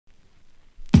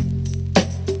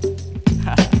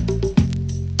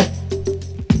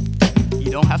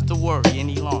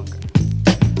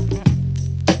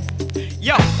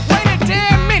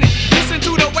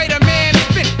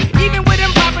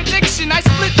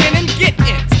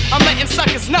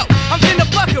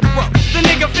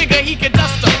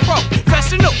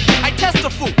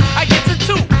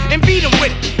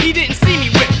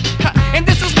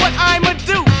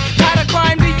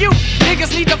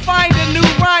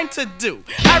time to do.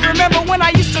 I remember when I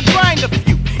used to grind a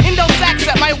few Indo sacks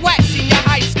at my whack senior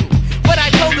high school. But I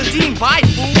told the dean, bye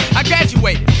fool, I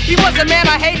graduated. He was a man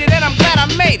I hated and I'm glad I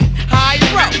made it. High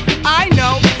road, I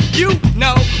know, you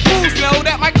know, fools know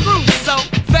that my crew's so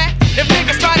fat. If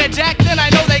niggas try to jack, then I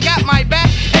know they got my back.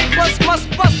 A+ must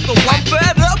bust the whack. I'm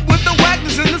fed up with the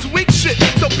whackness in this weak shit.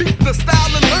 So beat the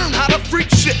style and learn how to freak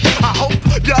shit. I hope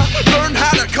ya learn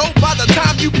how to cope. By the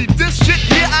time you beat this shit,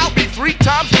 yeah, I'll be 3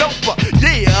 times doper.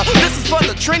 Yeah, this is for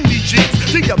the trendy G's,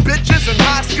 to your bitches and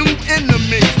high school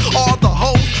enemies. All the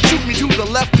hoes shoot me to the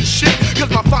left and shit, cause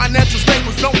my financial state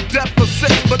was on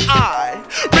deficit. But I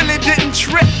really didn't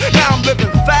trip, now I'm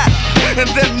living fatter, and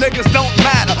them niggas don't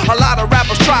matter. A lot of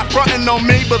rappers try frontin' on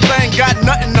me, but they ain't got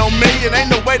nothing on me. It ain't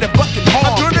no way to bucking hard.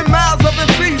 I'm turning miles of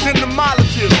MCs into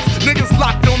molecules. Niggas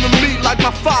locked onto me like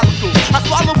my follicles. I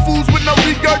swallow fools with no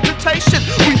regurgitation.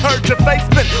 We heard your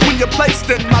basement when you're placed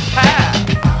in my path.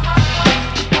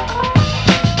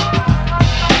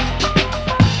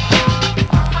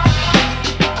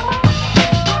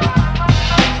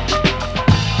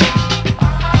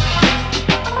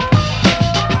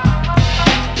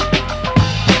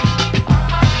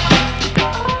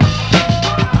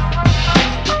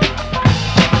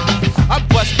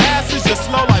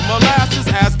 Slow like molasses.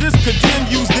 As this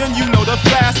continues, then you know the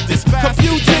fastest.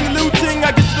 Computing, looting,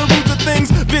 I get to the roots of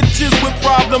things. Bitches with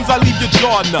problems, I leave your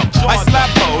jaw numb. I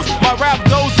slap hoes, my rap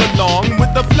goes along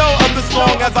with the flow of the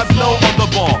song as I blow on the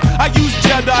bong. I use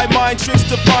Jedi mind tricks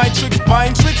to find tricks,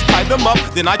 bind tricks, tie them up,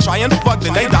 then I try and fuck,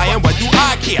 then they die, and what do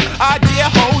I care? I dare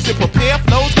hoes and prepare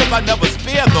flows, cause I never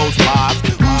spare those lives.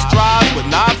 Whose drives with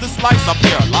knives to slice? I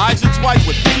paralyze you twice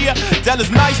with fear. That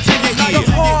is nice to your ear.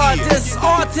 The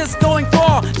artist going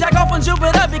for jack off on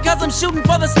Jupiter because I'm shooting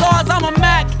for the stars. I'm a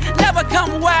Mac, never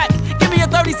come whack. Give me a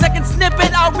 30-second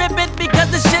snippet, I'll rip it because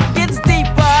the shit gets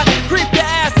deeper. Creep your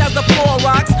ass as the floor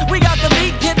rocks. We got the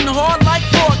beat hitting hard like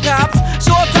 4 cops.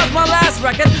 Short touch my last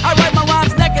record. I write my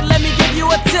rhymes naked. Let me give you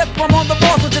a tip. I'm on the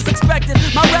ball, so just expect it.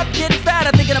 My rep get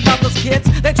fatter thinking about those kids.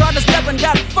 They tried to step and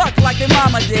got fucked like their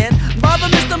mama did. Mother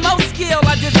missed the most skill.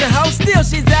 I did your hoe. Still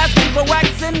she's asking for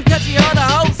waxing cause she heard a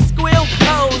hoe squeal.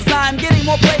 Hoes, I'm getting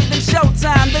more play than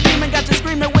showtime. The demon got you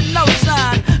screaming with no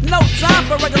shine. No time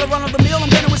for regular run of the mill. I'm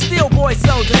dealing with steel boy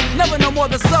soldiers. Never no more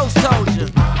the soul soldier.